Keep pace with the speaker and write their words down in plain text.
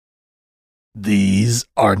These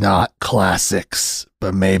are not classics,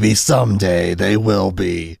 but maybe someday they will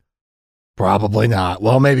be. Probably not.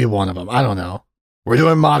 Well, maybe one of them. I don't know. We're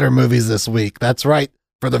doing modern movies this week. That's right.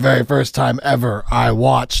 For the very first time ever, I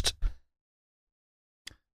watched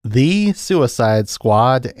The Suicide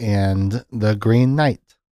Squad and The Green Knight.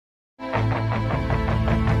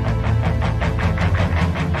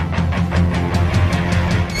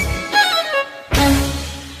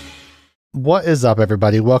 What is up,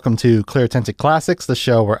 everybody? Welcome to Clear Tinted Classics, the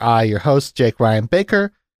show where I, your host, Jake Ryan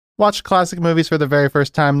Baker, watch classic movies for the very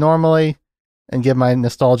first time normally and give my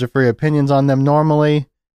nostalgia-free opinions on them normally.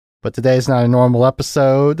 But today's not a normal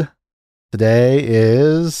episode. Today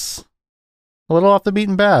is a little off the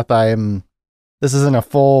beaten path. This isn't a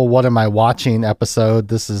full What Am I Watching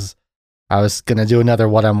episode. I was going to do another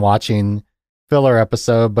What I'm Watching filler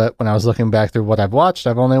episode, but when I was looking back through what I've watched,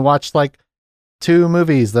 I've only watched like 2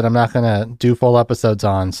 movies that I'm not going to do full episodes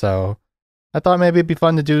on. So I thought maybe it'd be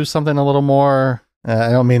fun to do something a little more, I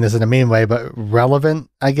don't mean this in a mean way, but relevant,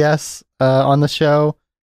 I guess, on the show.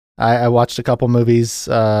 I watched a couple movies,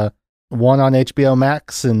 one on HBO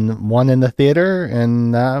Max and one in the theater,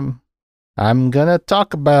 and I'm going to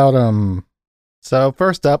talk about them. So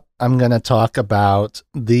first up, I'm going to talk about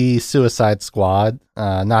The Suicide Squad,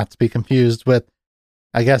 not to be confused with,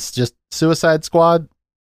 I guess, just Suicide Squad.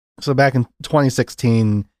 So back in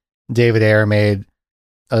 2016, David Ayer made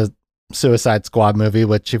a Suicide Squad movie,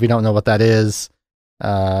 which if you don't know what that is,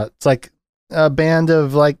 it's like a band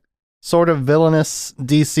of like sort of villainous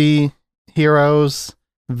DC heroes,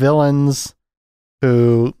 villains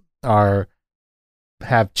who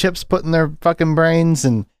have chips put in their fucking brains,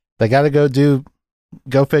 and they got to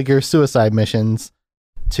go figure suicide missions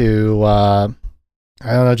to, I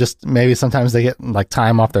don't know, just maybe sometimes they get like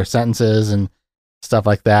time off their sentences and stuff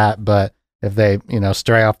like that. But if they,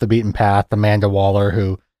 stray off the beaten path, Amanda Waller,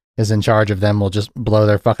 who is in charge of them, will just blow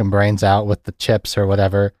their fucking brains out with the chips or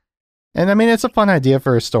whatever. And I mean, it's a fun idea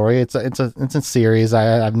for a story. It's a series.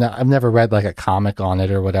 I've never read like a comic on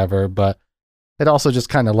it or whatever, but it also just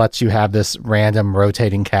kind of lets you have this random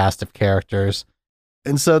rotating cast of characters.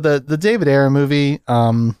 And so the David Ayer movie,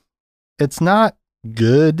 it's not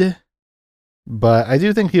good, but I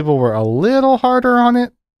do think people were a little harder on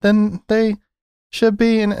it than they should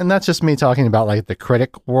be, and that's just me talking about like the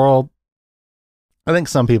critic world. I think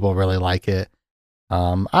some people really like it.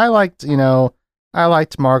 I liked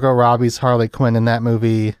Margot Robbie's Harley Quinn in that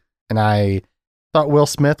movie, and I thought Will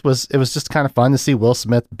Smith it was just kind of fun to see Will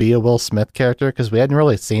Smith be a Will Smith character, because we hadn't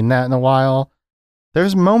really seen that in a while.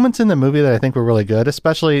 There's moments in the movie that I think were really good,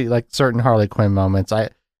 especially like certain Harley Quinn moments. I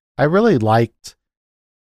really liked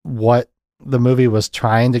what the movie was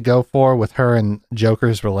trying to go for with her and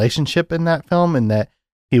Joker's relationship in that film, and that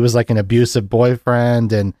he was like an abusive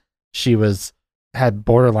boyfriend and she had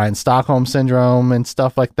borderline Stockholm syndrome and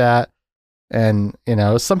stuff like that. And,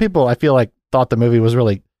 some people I feel like thought the movie was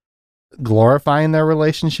really glorifying their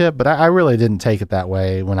relationship, but I really didn't take it that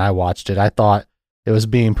way when I watched it. I thought it was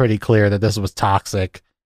being pretty clear that this was toxic,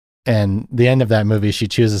 and the end of that movie, she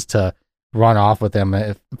chooses to run off with him.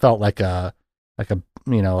 It felt like a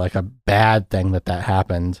bad thing that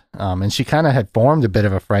happened. And she kind of had formed a bit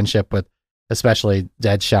of a friendship with, especially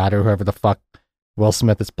Deadshot or whoever the fuck Will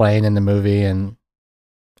Smith is playing in the movie. And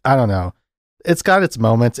I don't know. It's got its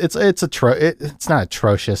moments. It's not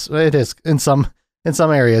atrocious. It is in some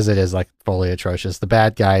areas. It is like fully atrocious. The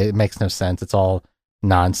bad guy, it makes no sense. It's all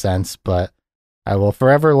nonsense. But I will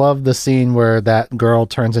forever love the scene where that girl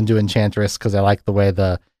turns into Enchantress, because I like the way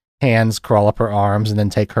the hands crawl up her arms and then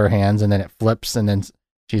take her hands and then it flips and then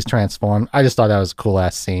she's transformed. I just thought that was a cool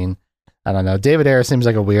ass scene. I don't know. David Ayer seems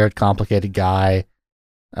like a weird, complicated guy.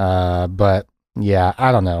 But yeah,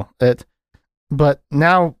 I don't know. But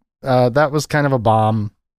now, that was kind of a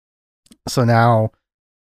bomb. So now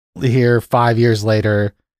here 5 years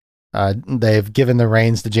later, they've given the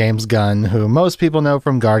reins to James Gunn, who most people know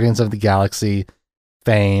from Guardians of the Galaxy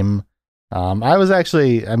fame. I was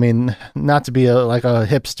actually, not to be a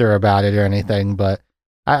hipster about it or anything, but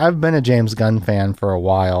I've been a James Gunn fan for a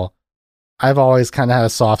while. I've always kind of had a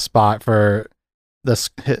soft spot for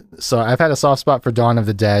so I've had a soft spot for Dawn of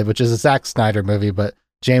the Dead, which is a Zack Snyder movie, but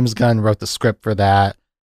James Gunn wrote the script for that.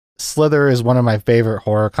 Slither is one of my favorite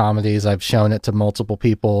horror comedies. I've shown it to multiple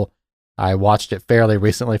people. I watched it fairly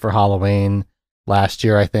recently for Halloween last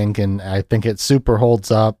year, I think, and I think it super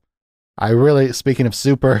holds up. Speaking of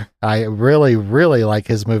Super, I really, really like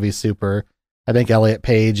his movie Super. I think Elliot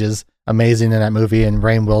Page is amazing in that movie, and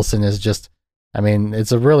Rainn Wilson is just,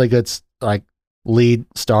 it's a really good lead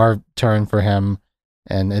star turn for him,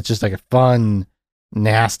 and it's just like a fun,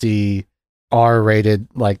 nasty, R-rated,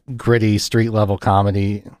 gritty street level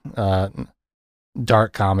comedy.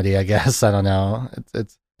 dark comedy, I guess. I don't know.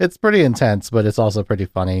 It's pretty intense, but it's also pretty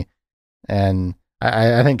funny. And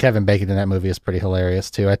I think Kevin Bacon in that movie is pretty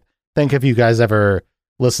hilarious too. I think if you guys ever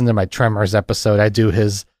listen to my Tremors episode, I do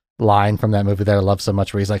his line from that movie that I love so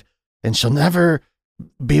much, where he's like, "And she'll never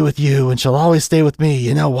be with you, and she'll always stay with me.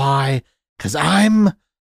 You know why? Because I'm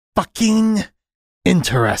fucking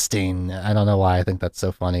interesting." I don't know why I think that's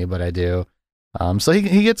so funny, but I do. So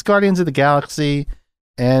he gets Guardians of the Galaxy,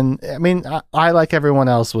 and I mean, I like everyone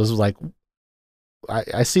else was like,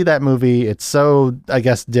 I see that movie. It's so, I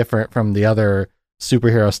guess, different from the other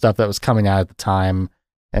superhero stuff that was coming out at the time,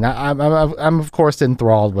 and I'm of course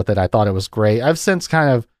enthralled with it. I thought it was great. I've since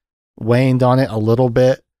kind of waned on it a little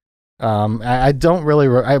bit. I don't really.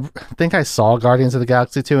 I think I saw Guardians of the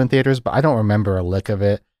Galaxy 2 in theaters, but I don't remember a lick of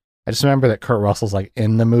it. I just remember that Kurt Russell's like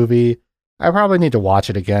in the movie. I probably need to watch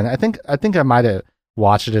it again. I think I might have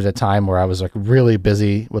watched it at a time where I was like really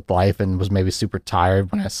busy with life and was maybe super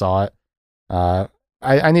tired when I saw it.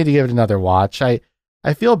 I need to give it another watch. I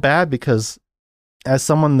feel bad because as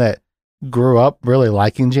someone that grew up really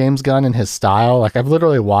liking James Gunn and his style, like I've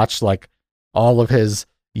literally watched like all of his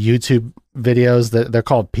YouTube videos that they're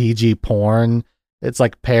called PG porn. It's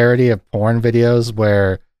like parody of porn videos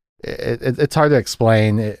where it's hard to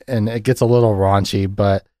explain and it gets a little raunchy,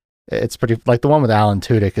 but it's pretty, like the one with Alan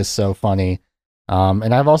Tudyk is so funny.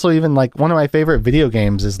 And I've also even like one of my favorite video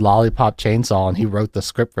games is Lollipop Chainsaw, and he wrote the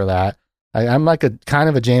script for that. I'm like a kind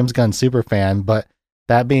of a James Gunn super fan, but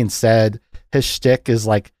that being said, his shtick is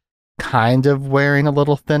like kind of wearing a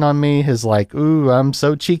little thin on me. His like, ooh, I'm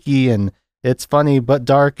so cheeky and it's funny but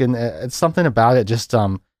dark, and it's something about it just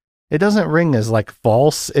it doesn't ring as like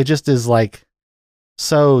false. It just is like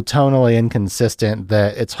so tonally inconsistent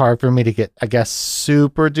that it's hard for me to get, I guess,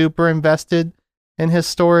 super duper invested in his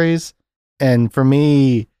stories. And for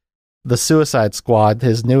me, the Suicide Squad,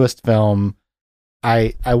 his newest film,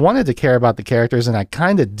 I wanted to care about the characters, and I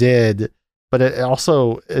kind of did, but it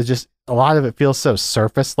also is just, a lot of it feels so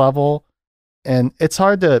surface level. And it's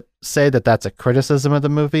hard to say that that's a criticism of the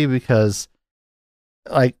movie, because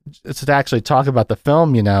like, to actually talk about the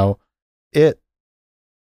film, you know, it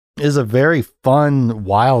is a very fun,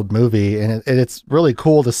 wild movie. And it's really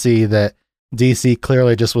cool to see that DC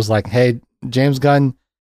clearly just was like, hey, James Gunn,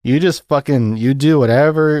 you just fucking, you do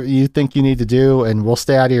whatever you think you need to do and we'll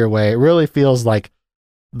stay out of your way. It really feels like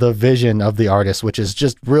the vision of the artist, which is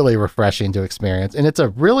just really refreshing to experience. And it's a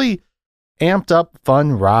really amped up,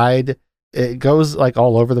 fun ride. It goes like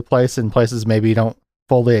all over the place in places maybe you don't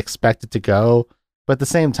fully expect it to go. But at the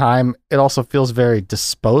same time, it also feels very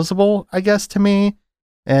disposable, I guess, to me.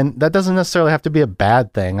 And that doesn't necessarily have to be a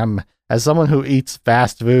bad thing. As someone who eats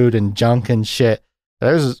fast food and junk and shit,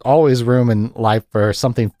 there's always room in life for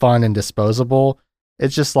something fun and disposable.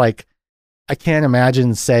 It's just like, I can't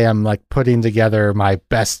imagine, say I'm like putting together my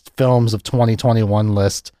best films of 2021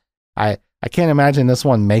 list. I can't imagine this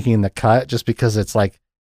one making the cut, just because it's like,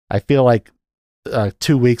 I feel like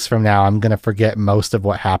 2 weeks from now, I'm going to forget most of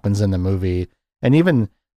what happens in the movie. And even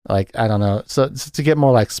like, I don't know. So to get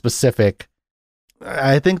more like specific,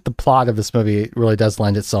 I think the plot of this movie really does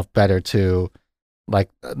lend itself better to like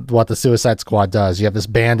what the Suicide Squad does. You have this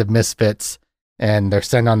band of misfits and they're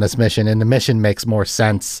sent on this mission, and the mission makes more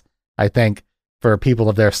sense, I think, for people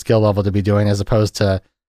of their skill level to be doing, as opposed to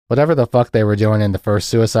whatever the fuck they were doing in the first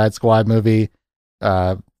Suicide Squad movie,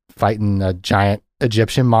 fighting a giant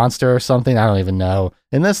Egyptian monster or something. I don't even know.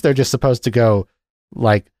 In this, they're just supposed to go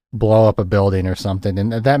like blow up a building or something,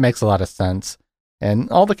 and that makes a lot of sense. And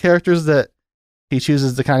all the characters that he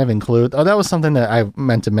chooses to kind of include, that was something that I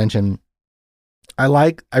meant to mention.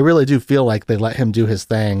 I really do feel like they let him do his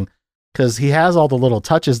thing, because he has all the little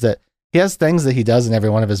touches that he has, things that he does in every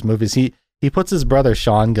one of his movies. He puts his brother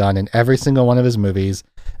Sean Gunn in every single one of his movies,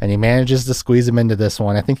 and he manages to squeeze him into this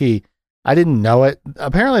one. I didn't know it.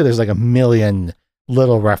 Apparently there's like a million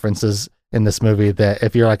little references in this movie that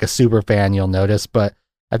if you're like a super fan, you'll notice. But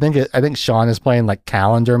I think Sean is playing like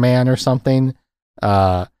Calendar Man or something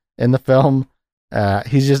in the film.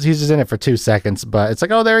 He's just in it for 2 seconds, but it's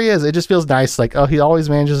like, oh, there he is. It just feels nice. Like, oh, he always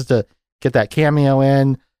manages to get that cameo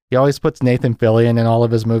in. He always puts Nathan Fillion in all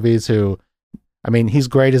of his movies, who, I mean, he's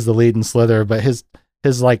great as the lead in Slither, but his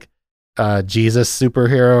like Jesus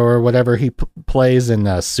superhero or whatever he plays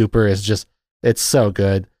in Super is just, it's so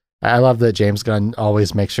good. I love that James Gunn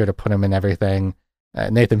always makes sure to put him in everything.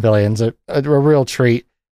 Nathan Fillion's a real treat.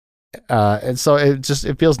 And so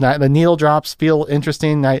it feels nice. The needle drops feel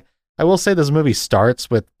interesting. I will say this movie starts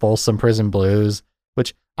with Folsom Prison Blues,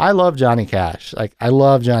 which I love Johnny Cash. Like, I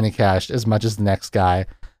love Johnny Cash as much as the next guy,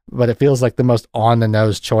 but it feels like the most on the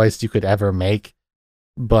nose choice you could ever make.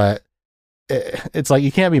 But it's like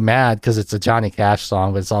you can't be mad because it's a Johnny Cash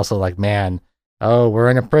song, but it's also like, man, oh, we're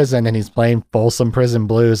in a prison and he's playing Folsom Prison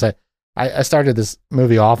Blues. I started this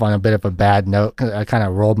movie off on a bit of a bad note. I kind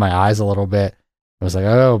of rolled my eyes a little bit. I was like,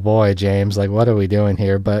 oh boy, James, like, what are we doing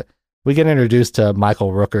here? But we get introduced to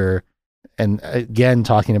Michael Rooker, and again,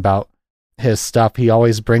 talking about his stuff, he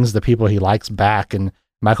always brings the people he likes back, and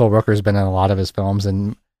Michael Rooker's been in a lot of his films,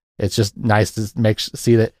 and it's just nice to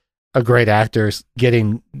see that a great actor's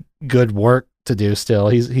getting good work to do still.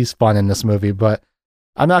 He's fun in this movie, but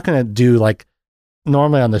I'm not going to do like,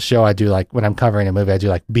 normally on the show, I do like, when I'm covering a movie, I do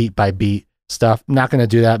like beat by beat stuff. I'm not going to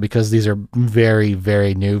do that because these are very,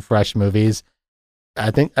 very new, fresh movies. I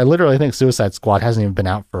literally think Suicide Squad hasn't even been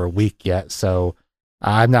out for a week yet, so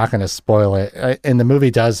I'm not going to spoil it. And the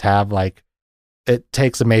movie does have like, it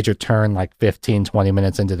takes a major turn like 15, 20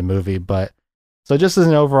 minutes into the movie. But so just as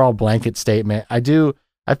an overall blanket statement, I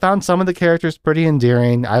found some of the characters pretty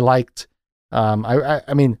endearing. I liked,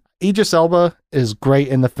 I mean, Idris Elba is great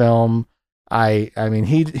in the film. I mean,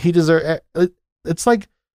 he deserves, it's like,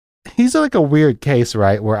 he's like a weird case,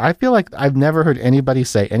 right? Where I feel like I've never heard anybody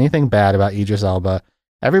say anything bad about Idris Elba.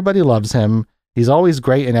 Everybody loves him. He's always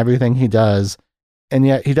great in everything he does. And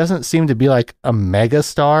yet he doesn't seem to be like a mega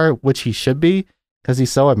star, which he should be because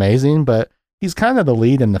he's so amazing, but he's kind of the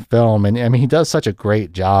lead in the film. And I mean, he does such a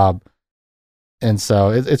great job. And so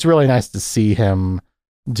it's really nice to see him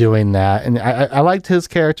doing that. And I liked his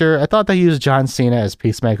character. I thought they used John Cena as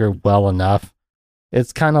Peacemaker well enough.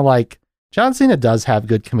 It's kind of like, John Cena does have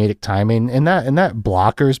good comedic timing. In that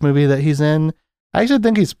Blockers movie that he's in, I actually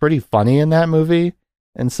think he's pretty funny in that movie.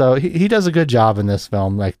 And so he does a good job in this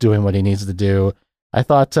film, like doing what he needs to do. I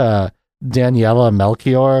thought Daniela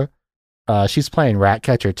Melchior, she's playing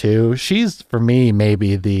Ratcatcher too. She's, for me,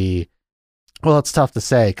 maybe well, it's tough to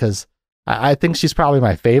say because I think she's probably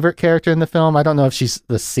my favorite character in the film. I don't know if she's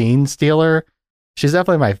the scene stealer. She's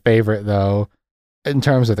definitely my favorite, though, in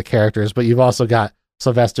terms of the characters. But you've also got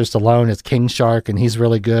Sylvester Stallone as King Shark, and he's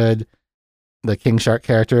really good, the King Shark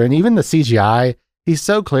character. And even the CGI, he's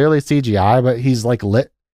so clearly CGI, but he's like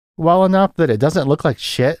lit well enough that it doesn't look like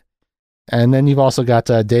shit. And then you've also got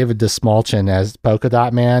David Dastmalchian as Polka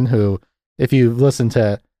Dot Man, who, if you listen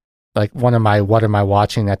to like one of my What Am I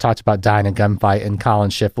Watching, I talked about Dying in Gunfight, and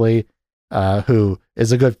Colin Shipley, who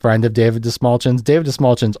is a good friend of David Dastmalchian's. David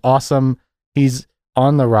Dastmalchian's awesome. He's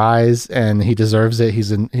on the rise and he deserves it.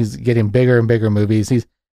 He's getting bigger and bigger movies. He's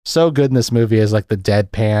so good in this movie as like the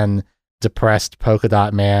deadpan, depressed Polka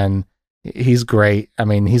Dot Man. He's great. I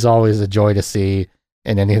mean, he's always a joy to see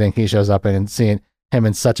in anything he shows up in, and seeing him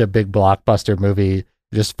in such a big blockbuster movie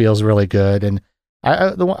just feels really good. And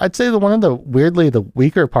I'd say one of the weirdly the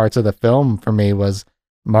weaker parts of the film for me was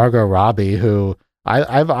Margot Robbie, who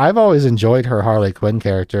I've always enjoyed her Harley Quinn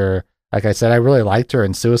character. Like I said, I really liked her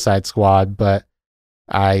in Suicide Squad, but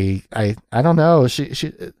I don't know.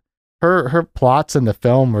 Her plots in the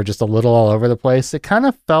film were just a little all over the place. It kind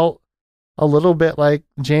of felt a little bit like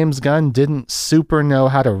James Gunn didn't super know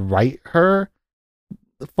how to write her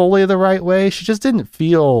fully the right way. She just didn't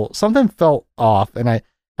feel, something felt off, and I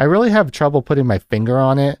really have trouble putting my finger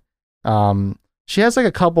on it. She has like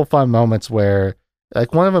a couple fun moments where,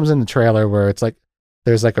 like, one of them's in the trailer where it's like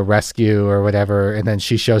there's like a rescue or whatever, and then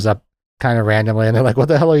she shows up kind of randomly, and they're like, "What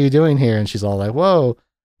the hell are you doing here?" And she's all like, "Whoa!"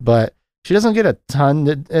 But she doesn't get a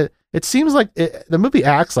ton. It seems like the movie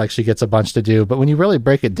acts like she gets a bunch to do, but when you really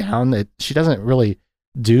break it down, she doesn't really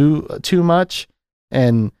do too much,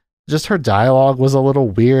 and just her dialogue was a little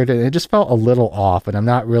weird, and it just felt a little off, and I'm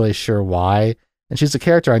not really sure why. And she's a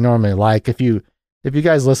character I normally like. If you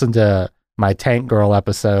guys listen to my Tank Girl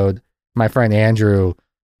episode, my friend Andrew,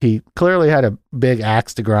 he clearly had a big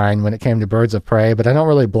axe to grind when it came to Birds of Prey, but I don't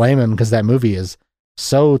really blame him because that movie is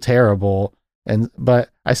so terrible. But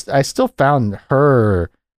I still found her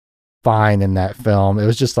fine in that film. It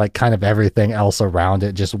was just like kind of everything else around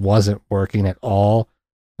it just wasn't working at all.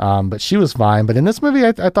 But she was fine. But in this movie,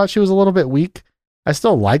 I thought she was a little bit weak. I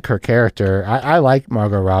still like her character. I like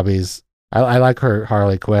Margot Robbie's. I like her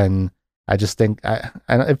Harley Quinn. I just think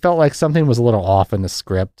it felt like something was a little off in the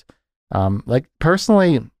script. Like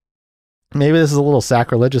personally, maybe this is a little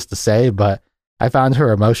sacrilegious to say, but I found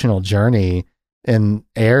her emotional journey in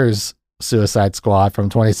Air's Suicide Squad from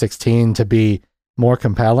 2016 to be more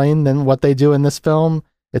compelling than what they do in this film.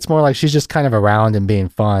 It's more like she's just kind of around and being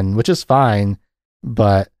fun, which is fine.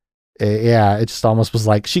 But it just almost was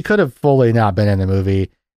like she could have fully not been in the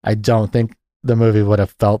movie. I don't think the movie would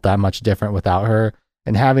have felt that much different without her.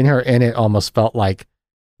 And having her in it almost felt like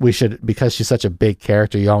we should, because she's such a big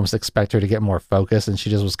character, you almost expect her to get more focus, and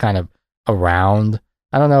she just was kind of around.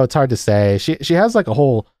 I don't know, it's hard to say. She has like a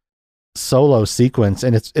whole solo sequence,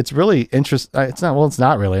 and it's really interesting. It's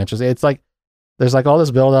not really interesting. It's like there's like all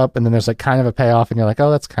this build up, and then there's like kind of a payoff, and you're like,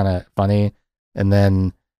 oh, that's kind of funny. And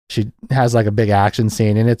then she has like a big action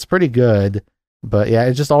scene, and it's pretty good. But yeah,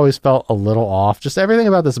 it just always felt a little off. Just everything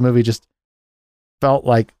about this movie just felt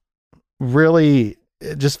like really,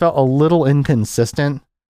 it just felt a little inconsistent.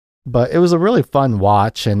 But it was a really fun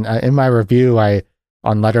watch, and in my review, on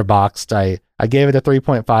Letterboxd, I gave it a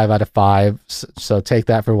 3.5 out of 5. So take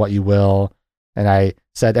that for what you will. And I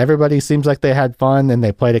said everybody seems like they had fun, and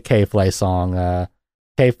they played a K-Flay song.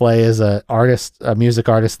 K-Flay is a music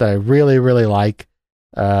artist that I really, really like.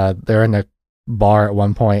 They're in a bar at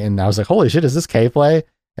one point, and I was like, holy shit, is this K-Flay?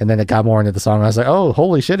 And then it got more into the song, and I was like, oh,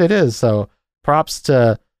 holy shit, it is. So props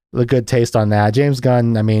to the good taste on that. James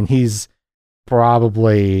Gunn, I mean, he's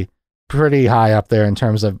probably pretty high up there in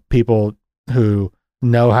terms of people who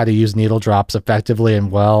know how to use needle drops effectively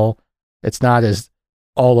and well. It's not as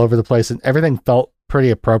all over the place, and everything felt pretty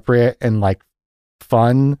appropriate and like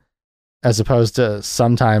fun, as opposed to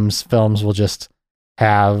sometimes films will just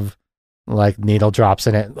have like needle drops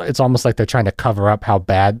in it. It's almost like they're trying to cover up how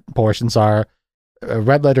bad portions are.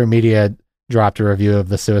 Red Letter Media dropped a review of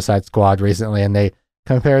the Suicide Squad recently, and they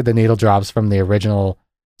compared the needle drops from the original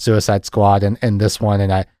Suicide Squad and this one,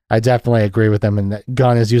 and I definitely agree with them, and that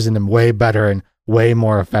Gunn is using them way better and way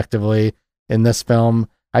more effectively in this film.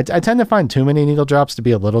 I tend to find too many needle drops to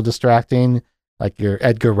be a little distracting, like your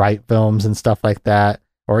Edgar Wright films and stuff like that,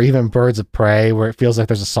 or even Birds of Prey, where it feels like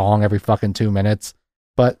there's a song every fucking 2 minutes.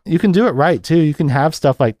 But you can do it right too. You can have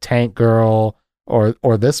stuff like Tank Girl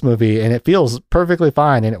or this movie, and it feels perfectly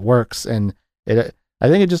fine and it works. And I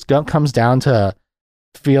think it just comes down to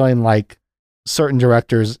feeling like certain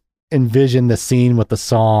directors envision the scene with the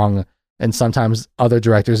song, and sometimes other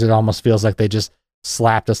directors, it almost feels like they just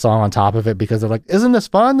slapped a song on top of it because they're like, isn't this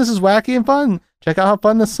fun? This is wacky and fun. Check out how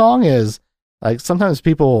fun this song is. Like sometimes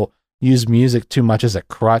people use music too much as a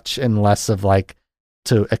crutch and less of like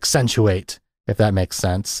to accentuate, if that makes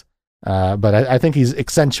sense. But I think he's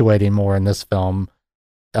accentuating more in this film,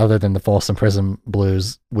 other than the Folsom Prison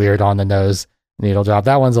Blues weird on the nose needle drop.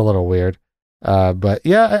 That one's a little weird. But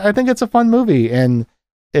yeah, I think it's a fun movie. And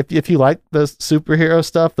if you like the superhero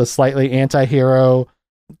stuff, the slightly anti-hero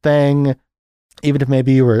thing, even if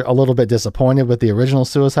maybe you were a little bit disappointed with the original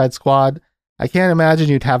Suicide Squad, I can't imagine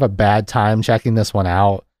you'd have a bad time checking this one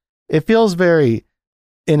out. It feels very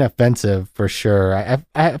inoffensive for sure.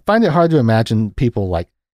 I find it hard to imagine people like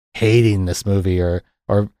hating this movie or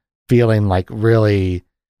feeling like really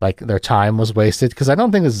like their time was wasted, because I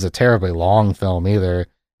don't think this is a terribly long film either.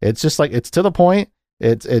 It's just like, it's to the point.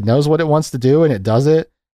 It knows what it wants to do and it does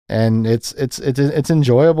it, and it's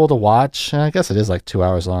enjoyable to watch. I guess it is like 2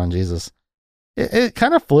 hours long. Jesus. It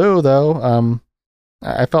kind of flew though.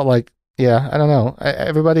 I felt like, yeah, I don't know.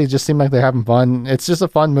 Everybody just seemed like they're having fun. It's just a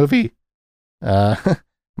fun movie.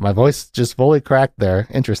 My voice just fully cracked there.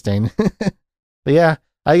 Interesting. But yeah,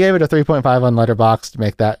 I gave it a 3.5 on Letterboxd.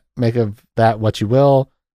 Make of that what you will.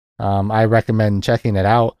 I recommend checking it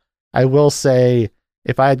out. I will say,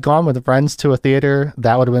 if I had gone with friends to a theater,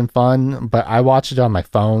 that would have been fun, but I watched it on my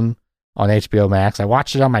phone on HBO Max. I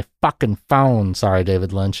watched it on my fucking phone. Sorry,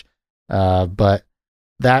 David Lynch. But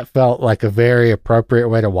that felt like a very appropriate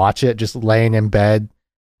way to watch it, just laying in bed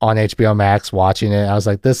on HBO Max watching it. I was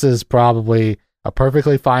like, this is probably a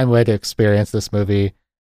perfectly fine way to experience this movie.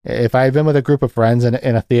 If I had been with a group of friends in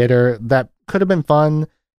a theater, that could have been fun.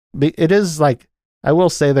 It is like, I will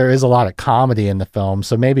say there is a lot of comedy in the film,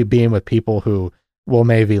 so maybe being with people who will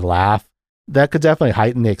maybe laugh, that could definitely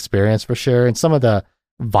heighten the experience for sure. And some of the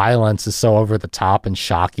violence is so over the top and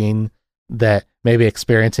shocking that maybe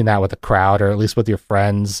experiencing that with a crowd, or at least with your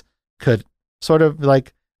friends, could sort of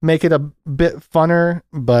like make it a bit funner.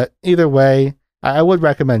 But either way, I would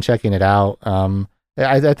recommend checking it out.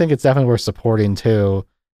 I think it's definitely worth supporting too.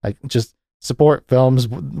 Like, just support films,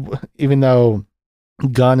 even though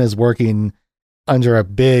Gunn is working under a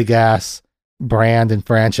big ass brand and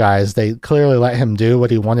franchise. They clearly let him do what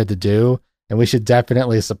he wanted to do, and we should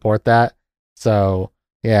definitely support that. So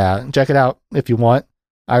yeah, check it out if you want.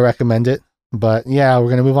 I recommend it. But yeah, we're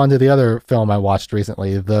going to move on to the other film I watched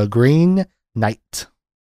recently, The Green Knight.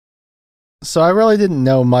 So I really didn't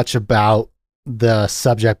know much about the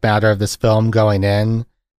subject matter of this film going in.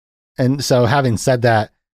 And so having said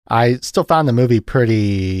that, I still found the movie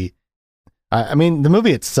pretty... I mean, the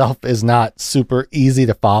movie itself is not super easy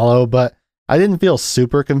to follow, but I didn't feel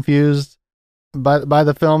super confused by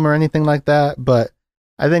the film or anything like that. But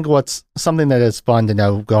I think what's something that is fun to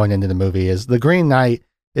know going into the movie is The Green Knight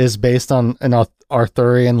is based on an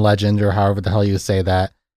Arthurian legend, or however the hell you say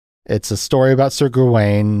that. It's a story about Sir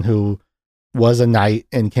Gawain, who was a knight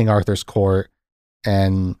in King Arthur's court,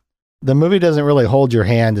 and the movie doesn't really hold your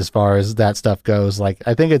hand as far as that stuff goes. Like,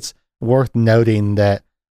 I think it's worth noting that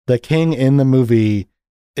the king in the movie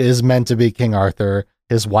is meant to be King Arthur.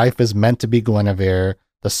 His wife is meant to be Guinevere.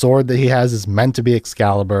 The sword that he has is meant to be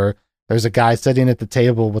Excalibur. There's a guy sitting at the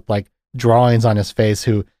table with like drawings on his face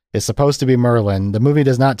who is supposed to be Merlin. The movie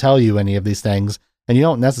does not tell you any of these things, and you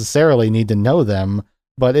don't necessarily need to know them,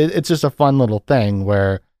 but it's just a fun little thing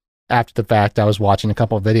where after the fact, I was watching a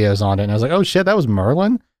couple of videos on it and I was like, oh shit, that was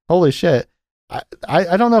Merlin? Holy shit.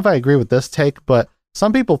 I don't know if I agree with this take, but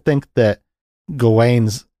some people think that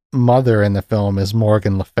Gawain's mother in the film is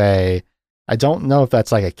Morgan Le Fay. I don't know if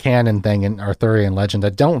that's like a canon thing in Arthurian legend. I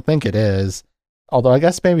don't think it is. Although I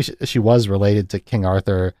guess maybe she was related to King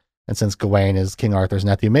Arthur, and since Gawain is King Arthur's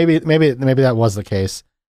nephew, maybe that was the case.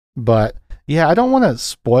 But yeah, I don't want to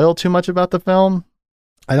spoil too much about the film.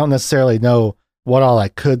 I don't necessarily know what all I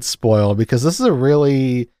could spoil because this is a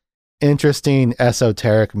really interesting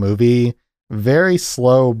esoteric movie, very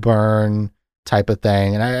slow burn type of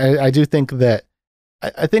thing. And I do think that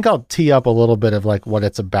I think I'll tee up a little bit of like what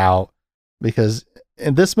it's about, because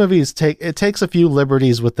in this movie it takes a few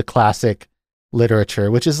liberties with the classic literature,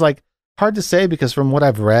 which is like hard to say because from what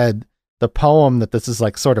I've read, the poem that this is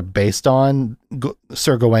like sort of based on,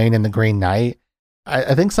 Sir Gawain and the Green Knight,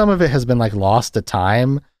 I think some of it has been like lost to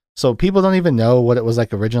time. So people don't even know what it was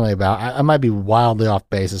like originally about. I might be wildly off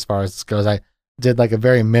base as far as this goes. I did like a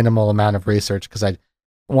very minimal amount of research because I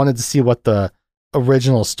wanted to see what the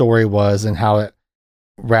original story was and how it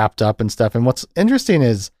wrapped up and stuff. And what's interesting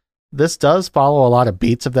is this does follow a lot of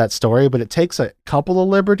beats of that story, but it takes a couple of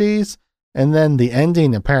liberties. And then the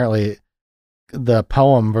ending, apparently, the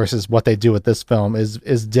poem versus what they do with this film is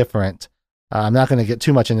different. I'm not going to get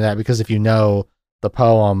too much into that because if you know the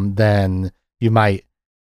poem, then you might,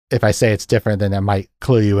 if I say it's different, then that might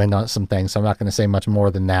clue you in on some things. So I'm not going to say much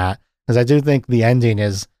more than that because I do think the ending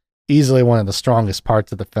is easily one of the strongest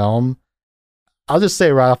parts of the film. I'll just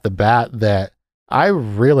say right off the bat that I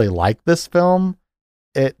really like this film.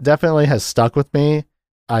 It definitely has stuck with me.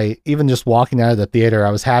 I even just walking out of the theater,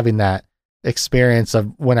 I was having that experience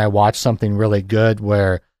of when I watch something really good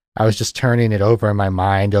where I was just turning it over in my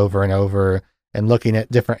mind over and over and looking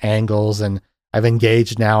at different angles. And I've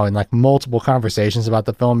engaged now in like multiple conversations about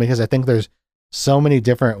the film because I think there's so many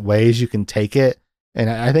different ways you can take it. And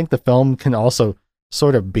I think the film can also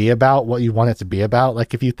sort of be about what you want it to be about.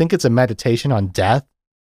 Like if you think it's a meditation on death,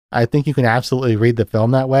 I think you can absolutely read the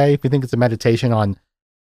film that way. If you think it's a meditation on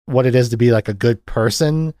what it is to be like a good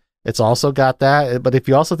person, it's also got that. But if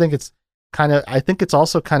you also think it's I think it's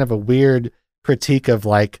also kind of a weird critique of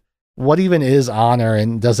like, what even is honor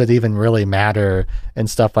and does it even really matter and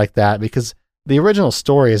stuff like that? Because the original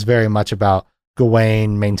story is very much about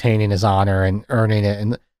Gawain maintaining his honor and earning it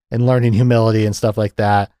and learning humility and stuff like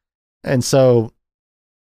that. And so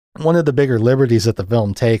one of the bigger liberties that the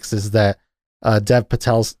film takes is that Dev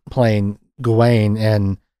Patel's playing Gawain,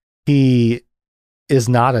 and he is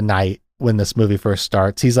not a knight when this movie first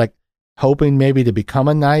starts. He's like hoping maybe to become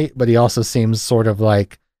a knight, but he also seems sort of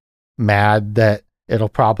like mad that it'll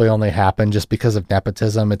probably only happen just because of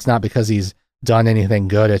nepotism. It's not because he's done anything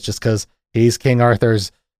good. It's just because he's King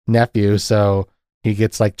Arthur's nephew, so he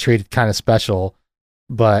gets like treated kind of special.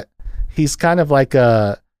 But he's kind of like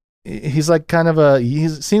he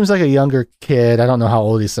seems like a younger kid. I don't know how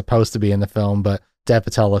old he's supposed to be in the film, but Dev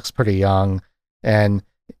Patel looks pretty young. And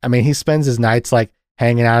I mean, he spends his nights like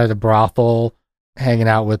hanging out at a brothel, hanging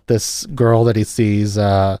out with this girl that he sees.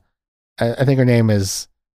 I think her name is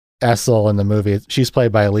Essel in the movie. She's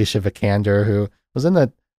played by Alicia Vikander, who was in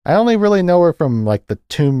I only really know her from like the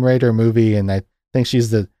Tomb Raider movie, and I think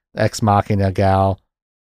she's the Ex Machina gal.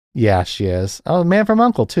 Yeah, she is. Oh, Man from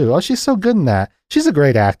U.N.C.L.E. too. Oh, she's so good in that. She's a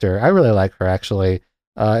great actor. I really like her, actually.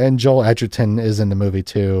 And Joel Edgerton is in the movie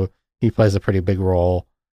too. He plays a pretty big role.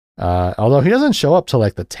 Although he doesn't show up till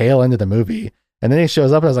like the tail end of the movie. And then he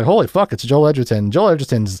shows up and I was like, holy fuck, it's Joel Edgerton. Joel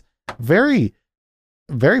Edgerton's very,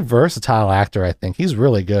 very versatile actor, I think. He's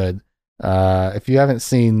really good. If you haven't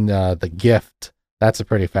seen The Gift, that's a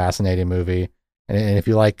pretty fascinating movie. And if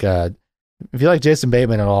you like Jason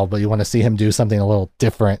Bateman at all, but you want to see him do something a little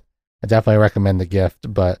different, I definitely recommend The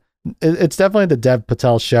Gift. But it's definitely the Dev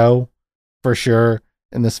Patel show for sure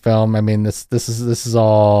in this film. I mean, this is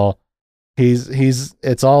all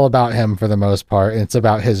it's all about him for the most part, and it's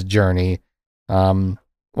about his journey. While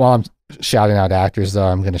I'm shouting out actors, though,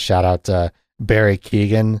 I'm going to shout out Barry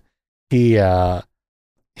Keoghan.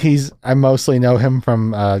 I mostly know him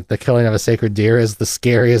from The Killing of a Sacred Deer as the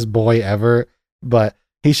scariest boy ever, but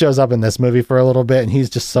he shows up in this movie for a little bit, and he's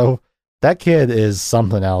just that kid is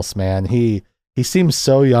something else, man. He he seems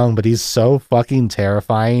so young, but he's so fucking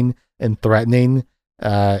terrifying and threatening.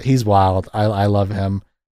 He's wild. I love him.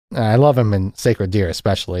 I love him in Sacred Deer,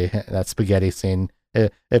 especially that spaghetti scene.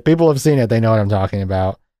 If people have seen it, they know what I'm talking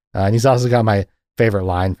about. And he's also got my favorite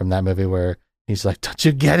line from that movie where he's like, "Don't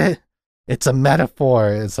you get it? It's a metaphor."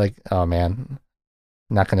 It's like, oh man.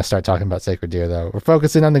 I'm not going to start talking about Sacred Deer though. We're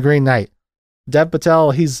focusing on the Green Knight. Dev Patel,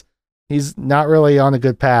 he's not really on a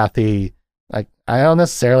good path.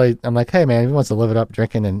 I'm like, hey man, he wants to live it up,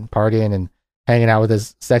 drinking and partying and hanging out with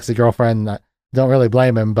his sexy girlfriend. I don't really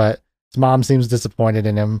blame him, but his mom seems disappointed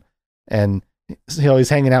in him, and he's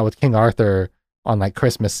hanging out with King Arthur on like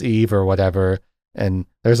Christmas Eve or whatever. And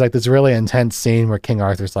there's like this really intense scene where King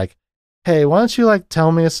Arthur's like, "Hey, why don't you like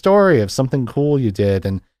tell me a story of something cool you did?"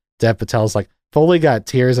 And Dev Patel's like fully got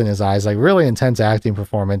tears in his eyes, like really intense acting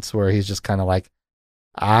performance where he's just kind of like,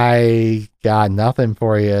 "I got nothing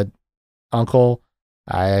for you, uncle.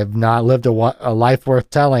 I have not lived a life worth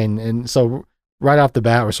telling." And so right off the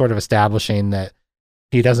bat, we're sort of establishing that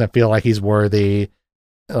he doesn't feel like he's worthy.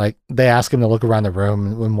 Like they ask him to look around the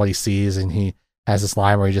room and what he sees, and he has this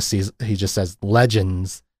line where he just says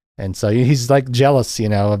legends. And so he's like jealous,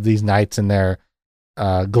 of these knights and their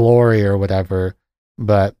glory or whatever.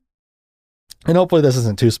 And hopefully this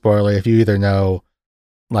isn't too spoilery. If you either know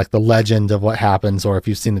like the legend of what happens, or if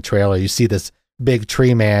you've seen the trailer, you see this big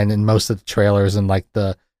tree man in most of the trailers and like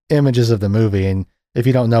the images of the movie. And if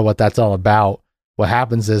you don't know what that's all about, what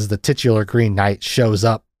happens is the titular Green Knight shows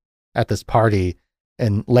up at this party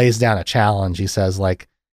and lays down a challenge. He says like,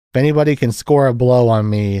 if anybody can score a blow on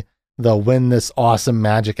me, they'll win this awesome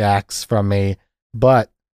magic axe from me.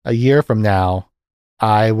 But a year from now,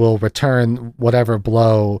 I will return whatever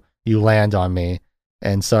blow you land on me.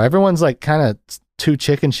 And so everyone's like kind of too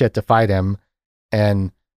chicken shit to fight him.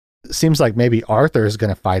 And it seems like maybe Arthur's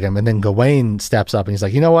going to fight him. And then Gawain steps up and he's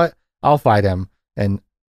like, "You know what? I'll fight him." And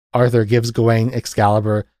Arthur gives Gawain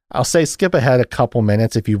Excalibur. I'll say skip ahead a couple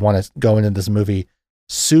minutes if you want to go into this movie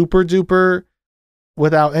super duper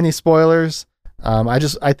without any spoilers.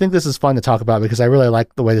 I think this is fun to talk about because I really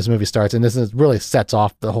like the way this movie starts, and really sets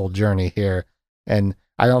off the whole journey here. And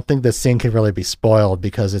I don't think this scene can really be spoiled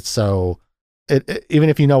because it's so, even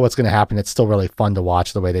if you know what's going to happen, it's still really fun to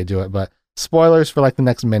watch the way they do it. But spoilers for like the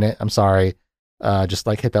next minute, I'm sorry. Just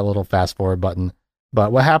like hit that little fast forward button.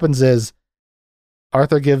 But what happens is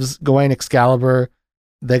Arthur gives Gawain Excalibur.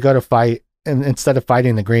 They go to fight, and instead of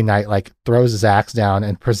fighting, the Green Knight like throws his axe down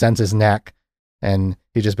and presents his neck. And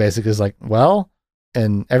he just basically is like, "Well,"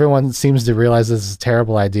 and everyone seems to realize this is a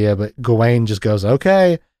terrible idea, but Gawain just goes,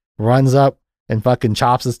 "Okay," runs up and fucking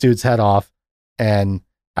chops this dude's head off. And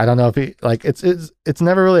I don't know if he like, it's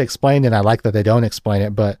never really explained, and I like that they don't explain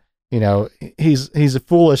it, but he's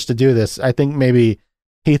foolish to do this. I think maybe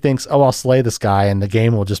he thinks, "Oh, I'll slay this guy and the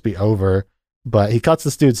game will just be over." But he cuts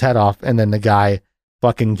this dude's head off, and then the guy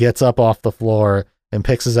fucking gets up off the floor and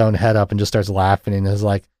picks his own head up and just starts laughing and is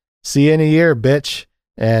like, "See you in a year, bitch,"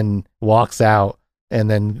 and walks out.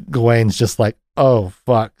 And then Gawain's just like, "Oh,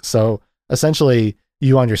 fuck." So essentially,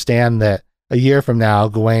 you understand that a year from now,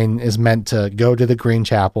 Gawain is meant to go to the Green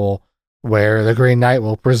Chapel where the Green Knight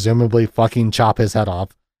will presumably fucking chop his head off.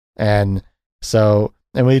 And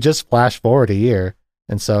we just flash forward a year.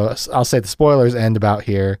 And so I'll say the spoilers end about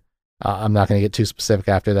here. I'm not going to get too specific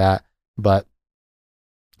after that. But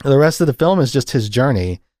the rest of the film is just his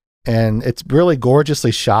journey. And it's really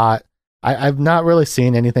gorgeously shot. I've not really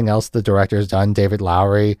seen anything else the director's done, David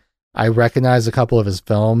Lowery. I recognize a couple of his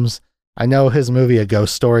films. I know his movie A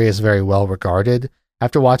Ghost Story is very well regarded.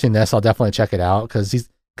 After watching this, I'll definitely check it out because he's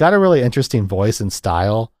got a really interesting voice and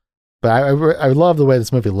style. But I love the way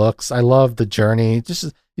this movie looks. I love the journey.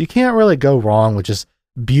 Just you can't really go wrong with just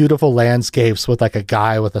beautiful landscapes with like a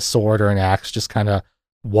guy with a sword or an axe just kind of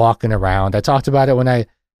walking around. I talked about it when I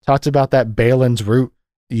talked about that Balin's Root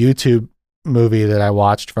YouTube movie that I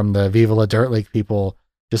watched from the Viva La Dirt League people.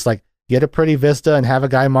 Just like get a pretty vista and have a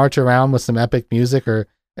guy march around with some epic music, or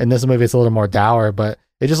in this movie it's a little more dour, but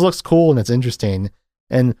it just looks cool and it's interesting.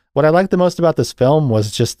 And what I liked the most about this film was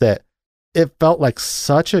just that it felt like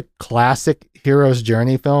such a classic hero's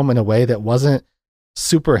journey film in a way that wasn't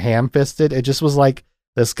super ham-fisted. It just was like,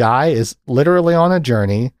 this guy is literally on a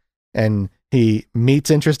journey and he meets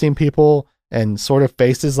interesting people and sort of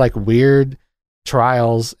faces like weird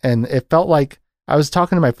trials. And it felt like, I was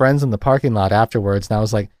talking to my friends in the parking lot afterwards, and I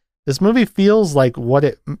was like, this movie feels like what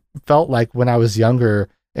it felt like when I was younger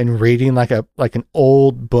and reading like an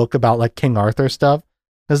old book about like King Arthur stuff.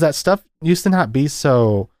 Because that stuff used to not be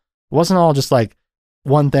so, it wasn't all just like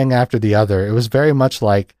one thing after the other. It was very much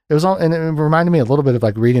like, it was all, and it reminded me a little bit of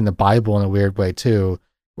like reading the Bible in a weird way too,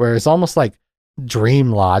 where it's almost like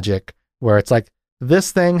dream logic, where it's like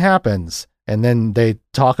this thing happens and then they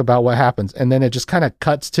talk about what happens and then it just kind of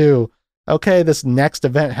cuts to, okay, this next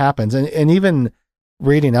event happens. And even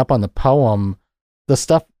reading up on the poem,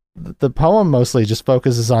 the poem mostly just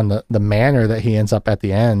focuses on the manor that he ends up at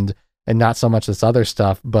the end and not so much this other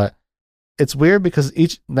stuff. But it's weird because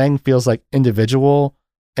each thing feels like individual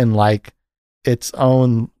and like its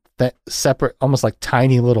own separate, almost like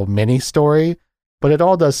tiny little mini story, but it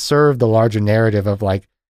all does serve the larger narrative of like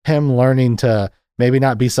him learning to maybe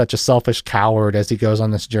not be such a selfish coward as he goes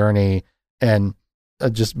on this journey and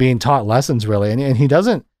just being taught lessons really. And he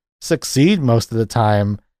doesn't succeed most of the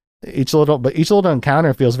time. Each little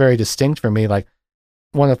encounter feels very distinct for me. Like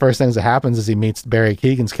one of the first things that happens is he meets Barry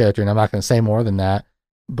Keoghan's character, and I'm not going to say more than that,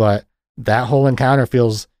 but that whole encounter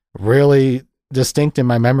feels really distinct in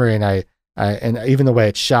my memory. And and even the way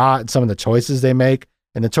it's shot and some of the choices they make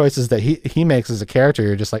and the choices that he makes as a character,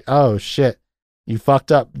 you're just like, oh shit, you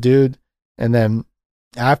fucked up, dude. And then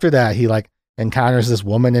after that, he like encounters this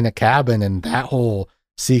woman in a cabin, and that whole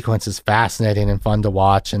sequence is fascinating and fun to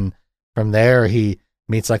watch. And from there, he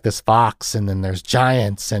meets like this fox, and then there's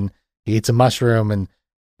giants, and he eats a mushroom, and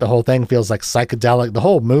the whole thing feels like psychedelic. The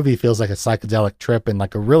whole movie feels like a psychedelic trip in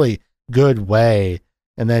like a really good way.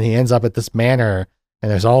 And then he ends up at this manor,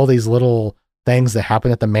 and there's all these little things that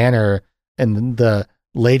happen at the manor. And the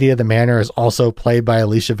lady of the manor is also played by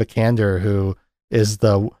Alicia Vikander, who is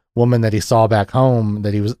the woman that he saw back home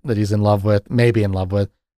that he's in love with, maybe in love with.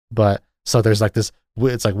 But so there's like this,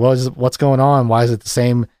 it's like, what's going on? Why is it the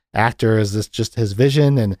same actor? Is this just his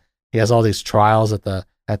vision? And he has all these trials at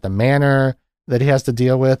the manor that he has to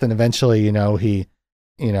deal with. And eventually, he,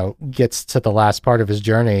 gets to the last part of his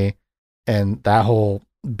journey, and that whole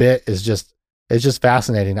bit is just, it's just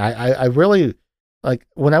fascinating. I really like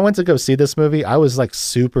when I went to go see this movie, I was like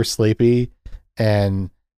super sleepy,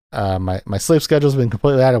 and my sleep schedule's been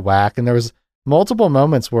completely out of whack. And there was multiple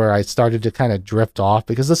moments where I started to kind of drift off,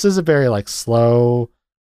 because this is a very like slow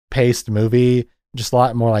paced movie, just a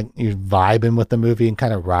lot more like you're vibing with the movie and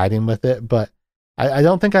kind of riding with it. But I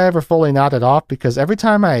don't think I ever fully nodded off, because every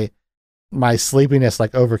time my sleepiness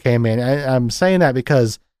like overcame me, and I'm saying that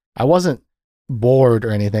because I wasn't bored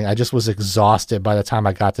or anything. I just was exhausted by the time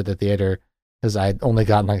I got to the theater, because I'd only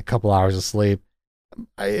gotten like a couple hours of sleep.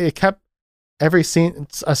 It kept every scene,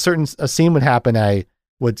 a scene would happen, I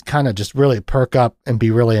would kind of just really perk up and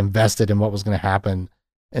be really invested in what was going to happen.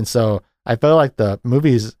 And so I felt like the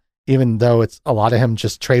movies, even though it's a lot of him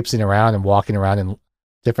just traipsing around and walking around in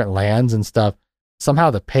different lands and stuff,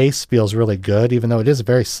 somehow the pace feels really good, even though it is a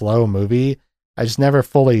very slow movie. I just never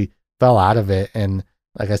fully fell out of it. And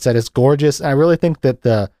like I said, it's gorgeous. And I really think that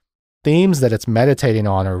the themes that it's meditating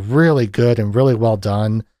on are really good and really well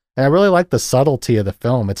done. And I really like the subtlety of the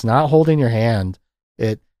film. It's not holding your hand.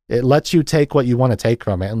 It lets you take what you want to take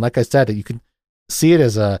from it. And like I said, you can see it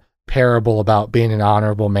as a parable about being an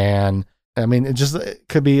honorable man. I mean, it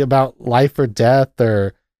could be about life or death,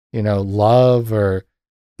 or, love, or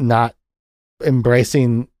not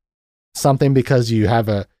embracing something because you have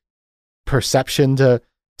a perception to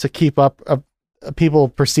keep up. People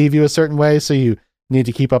perceive you a certain way, so you need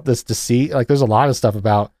to keep up this deceit. Like there's a lot of stuff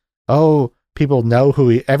about, people know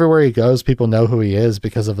everywhere he goes, people know who he is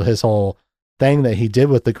because of his whole thing that he did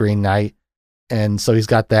with the Green Knight. And so he's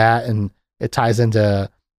got that, and it ties into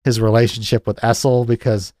his relationship with Essel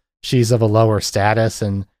because she's of a lower status,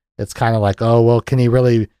 and it's kind of like, can he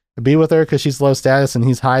really be with her because she's low status and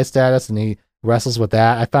he's high status, and he wrestles with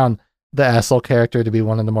that. I found the Essel character to be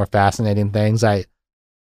one of the more fascinating things. I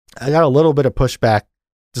got a little bit of pushback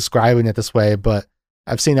describing it this way, but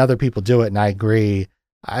I've seen other people do it, and I agree.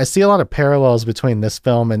 I see a lot of parallels between this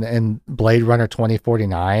film and Blade Runner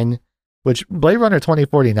 2049, which Blade Runner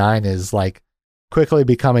 2049 is like quickly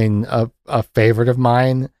becoming a favorite of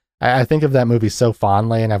mine. I think of that movie so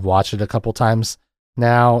fondly, and I've watched it a couple times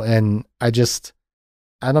now, and I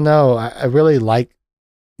don't know. I really like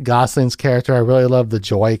Gosling's character. I really love the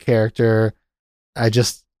Joy character. I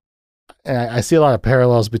see a lot of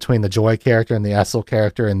parallels between the Joy character and the Essel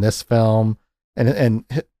character in this film, and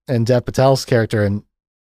Dev Patel's character and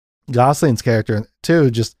Gosling's character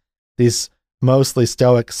too. Just these mostly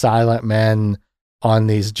stoic, silent men on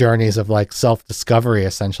these journeys of like self-discovery,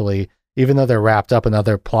 essentially. Even though they're wrapped up in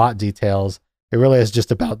other plot details, it really is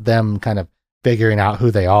just about them kind of figuring out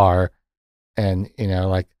who they are. And,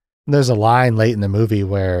 like there's a line late in the movie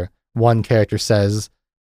where one character says,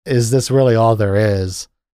 "Is this really all there is?"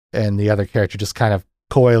 And the other character just kind of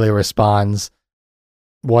coyly responds,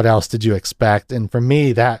 "What else did you expect?" And for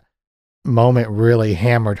me, that moment really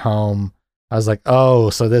hammered home. I was like,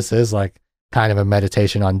 oh, so this is like kind of a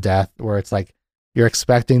meditation on death, where it's like you're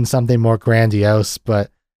expecting something more grandiose,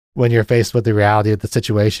 but when you're faced with the reality of the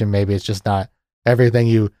situation, maybe it's just not everything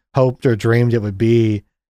you hoped or dreamed it would be,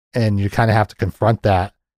 and you kind of have to confront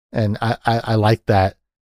that. And I like that.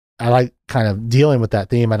 I like kind of dealing with that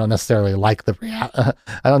theme. I don't necessarily like I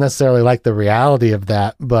don't necessarily like the reality of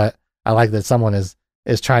that, but I like that someone is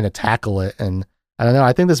trying to tackle it. And I don't know.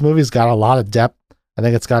 I think this movie's got a lot of depth. I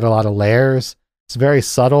think it's got a lot of layers. It's very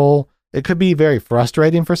subtle. It could be very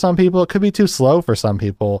frustrating for some people. It could be too slow for some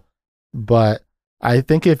people. But I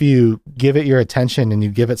think if you give it your attention and you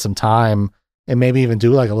give it some time and maybe even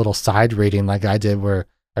do like a little side reading like I did, where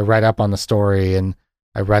I read up on the story and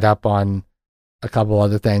I read up on a couple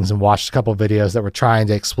other things and watched a couple videos that were trying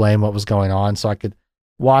to explain what was going on, so I could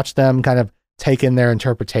watch them kind of take in their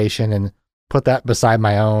interpretation and put that beside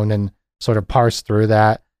my own and sort of parse through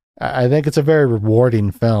that. I think it's a very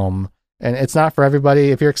rewarding film, and it's not for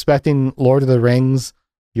everybody. If you're expecting Lord of the Rings,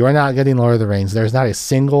 you're not getting Lord of the Rings. There's not a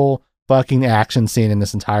single fucking action scene in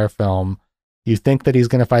this entire film. You think that he's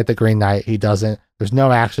going to fight the Green Knight. He doesn't. There's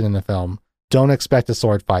no action in the film. Don't expect a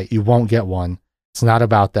sword fight. You won't get one. It's not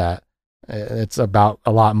about that. It's about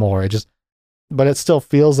a lot more. But it still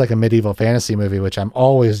feels like a medieval fantasy movie, which I'm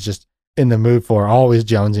always just in the mood for, always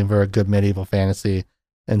jonesing for a good medieval fantasy.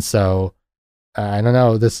 And so, I don't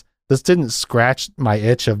know, this didn't scratch my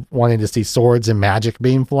itch of wanting to see swords and magic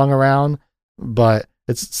being flung around, but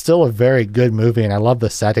it's still a very good movie, and I love the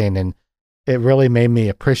setting, and it really made me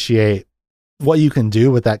appreciate what you can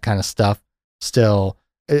do with that kind of stuff still.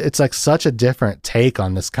 It's like such a different take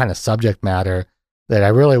on this kind of subject matter that I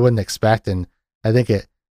really wouldn't expect. And I think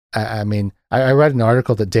I mean, I read an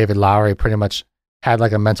article that David Lowery pretty much had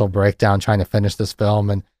like a mental breakdown trying to finish this film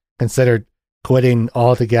and considered quitting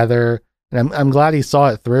altogether. And I'm glad he saw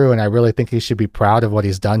it through, and I really think he should be proud of what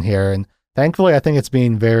he's done here. And thankfully, I think it's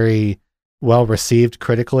being very well received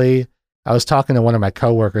critically. I was talking to one of my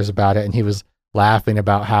coworkers about it, and he was laughing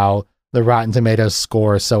about how the Rotten Tomatoes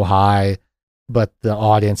score is so high, but the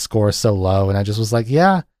audience score is so low. And I just was like,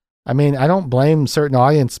 yeah, I mean, I don't blame certain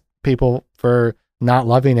audience people for not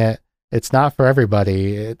loving it. It's not for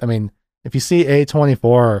everybody. I mean, if you see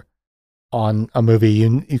A24 on a movie,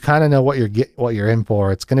 you kind of know what you're in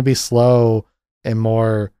for. It's going to be slow and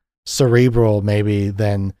more cerebral maybe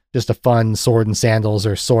than just a fun sword and sandals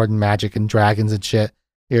or sword and magic and dragons and shit.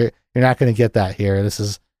 You're not going to get that here. This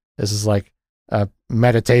is like a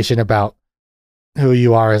meditation about who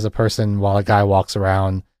you are as a person while a guy walks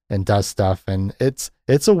around and does stuff. And it's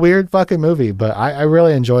a weird fucking movie, but I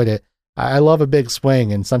really enjoyed it. I love a big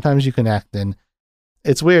swing, and sometimes you can act, and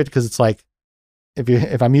it's weird because it's like,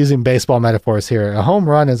 if I'm using baseball metaphors here, a home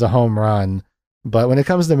run is a home run, but when it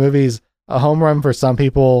comes to movies, a home run for some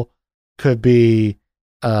people could be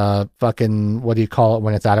fucking, what do you call it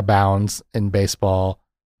when it's out of bounds in baseball?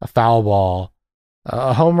 A foul ball.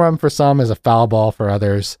 A home run for some is a foul ball for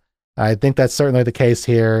others. I think that's certainly the case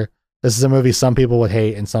here. This is a movie some people would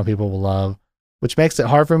hate and some people will love, which makes it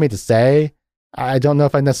hard for me to say. I don't know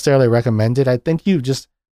if I necessarily recommend it. I think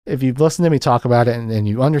if you've listened to me talk about it and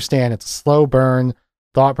you understand it's a slow burn,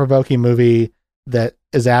 thought-provoking movie that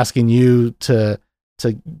is asking you to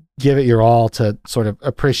give it your all, to sort of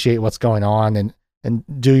appreciate what's going on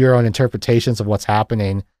and do your own interpretations of what's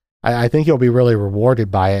happening, I think you'll be really rewarded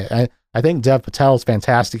by it. I think Dev Patel is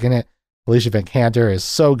fantastic in it. Alicia Vikander is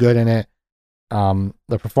so good in it.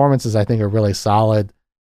 The performances, I think, are really solid.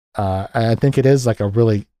 I think it is like a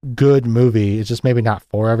really good movie. It's just maybe not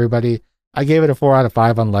for everybody. I gave it a 4 out of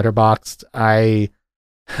 5 on Letterboxd. I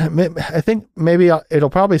think maybe it'll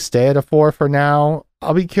probably stay at a 4 for now.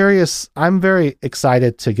 I'll be curious. I'm very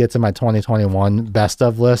excited to get to my 2021 best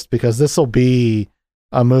of list, because this will be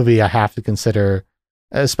a movie I have to consider,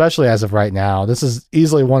 especially as of right now. This is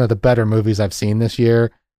easily one of the better movies I've seen this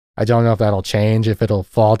year. I don't know if that'll change, if it'll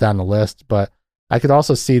fall down the list, but I could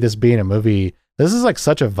also see this being a movie. This is like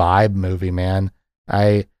such a vibe movie, man.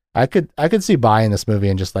 I could see buying this movie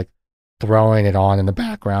and just like throwing it on in the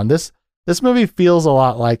background. This movie feels a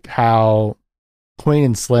lot like how Queen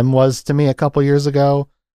and Slim was to me a couple years ago,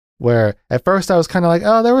 where at first I was kind of like,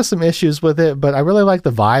 oh, there were some issues with it, but I really like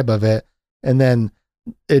the vibe of it. And then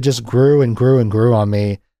it just grew and grew and grew on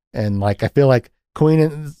me. And like, I feel like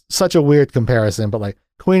such a weird comparison, but like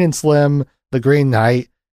Queen and Slim, The Green Knight,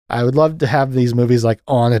 I would love to have these movies like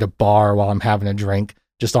on at a bar while I'm having a drink,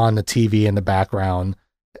 just on the TV in the background.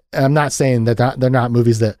 And I'm not saying that they're not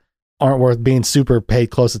movies that aren't worth being super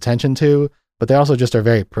paid close attention to, but they also just are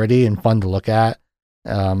very pretty and fun to look at.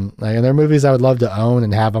 And they're movies I would love to own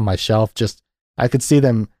and have on my shelf. Just, I could see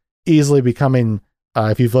them easily becoming,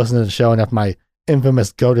 if you've listened to the show enough, my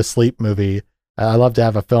infamous go to sleep movie. I love to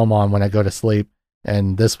have a film on when I go to sleep,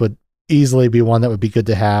 and this would easily be one that would be good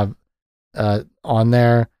to have on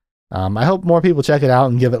there. I hope more people check it out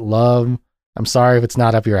and give it love. I'm sorry if it's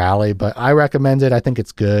not up your alley, but I recommend it. I think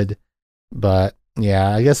it's good. But yeah,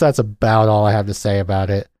 I guess that's about all I have to say about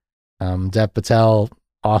it. Dev Patel,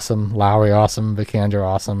 awesome. Lowry, awesome. Vikander,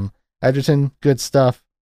 awesome. Edgerton, good stuff.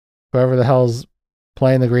 Whoever the hell's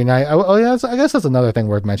playing the Green Knight. Oh yeah, I guess that's another thing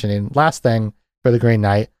worth mentioning. Last thing for the Green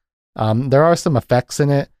Knight. There are some effects in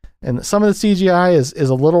it, and some of the CGI is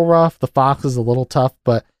a little rough. The fox is a little tough,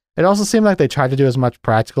 but it also seemed like they tried to do as much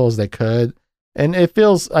practical as they could. And it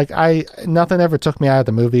feels like nothing ever took me out of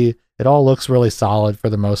the movie. It all looks really solid for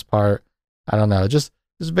the most part. I don't know, just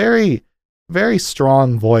very, very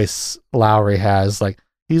strong voice Lowry has. Like,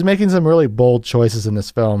 he's making some really bold choices in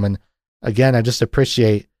this film. And again, I just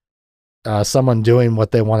appreciate someone doing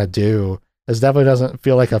what they want to do. This definitely doesn't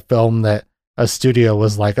feel like a film that a studio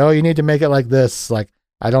was like, oh, you need to make it like this. Like,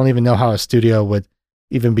 I don't even know how a studio would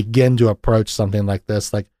even begin to approach something like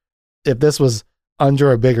this. Like, if this was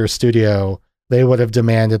under a bigger studio, they would have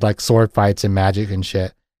demanded like sword fights and magic and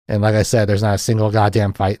shit. And like I said, there's not a single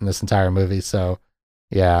goddamn fight in this entire movie. So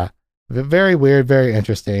yeah, very weird, very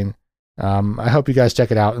interesting. I hope you guys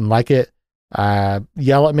check it out and like it.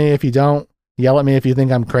 Yell at me if you don't. Yell at me if you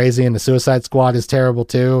think I'm crazy and the Suicide Squad is terrible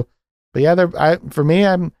too. But yeah, for me,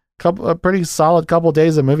 I'm a pretty solid couple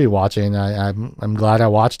days of movie watching. I'm glad I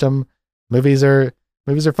watched them. Movies are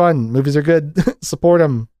fun. Movies are good. Support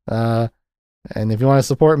them. And if you want to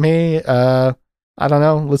support me, I don't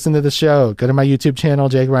know, listen to the show. Go to my YouTube channel,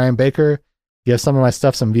 Jake Ryan Baker. Give some of my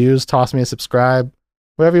stuff some views. Toss me a subscribe.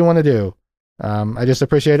 Whatever you want to do. I just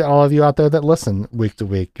appreciate all of you out there that listen week to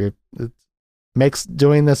week. It makes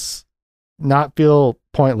doing this not feel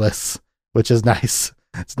pointless, which is nice.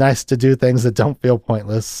 It's nice to do things that don't feel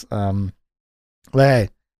pointless. But hey,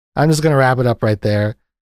 I'm just going to wrap it up right there.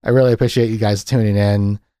 I really appreciate you guys tuning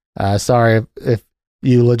in. Sorry if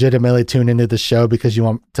you legitimately tune into the show because you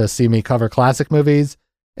want to see me cover classic movies,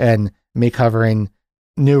 and me covering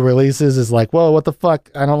new releases is like, whoa, what the fuck?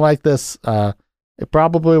 I don't like this. It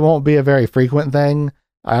probably won't be a very frequent thing.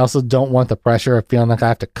 I also don't want the pressure of feeling like I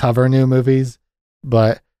have to cover new movies,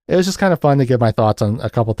 but it was just kind of fun to give my thoughts on a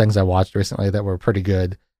couple things I watched recently that were pretty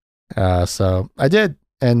good. So I did,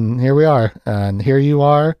 and here we are, and here you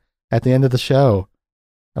are at the end of the show.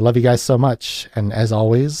 I love you guys so much, and as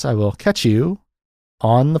always, I will catch you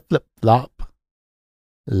on the flip flop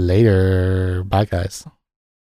later. Bye, guys.